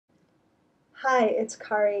Hi, it's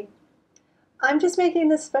Kari. I'm just making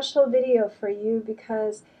this special video for you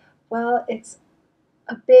because, well, it's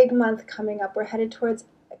a big month coming up. We're headed towards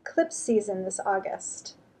eclipse season this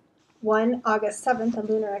August. One, August 7th, a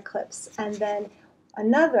lunar eclipse, and then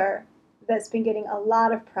another that's been getting a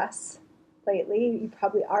lot of press lately. You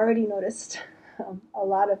probably already noticed a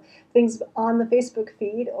lot of things on the Facebook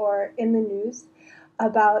feed or in the news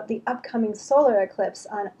about the upcoming solar eclipse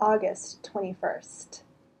on August 21st.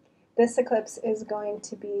 This eclipse is going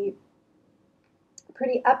to be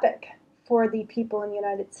pretty epic for the people in the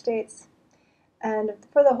United States and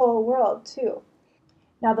for the whole world too.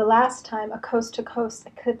 Now, the last time a coast-to-coast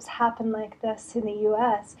eclipse happened like this in the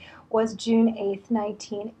US was June 8th,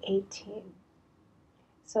 1918.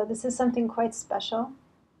 So this is something quite special,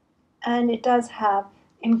 and it does have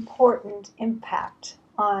important impact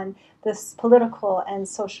on this political and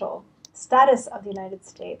social status of the United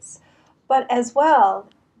States. But as well,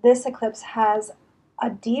 this eclipse has a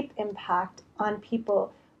deep impact on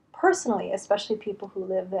people personally, especially people who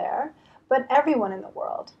live there, but everyone in the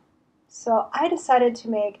world. So I decided to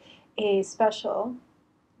make a special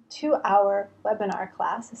 2-hour webinar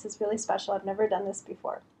class. This is really special. I've never done this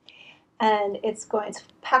before. And it's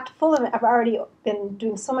packed full of, I've already been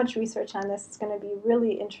doing so much research on this. It's going to be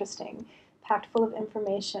really interesting, packed full of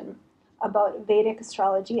information about Vedic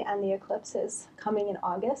astrology and the eclipses coming in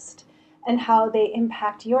August and how they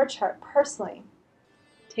impact your chart personally.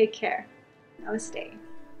 Take care. Namaste.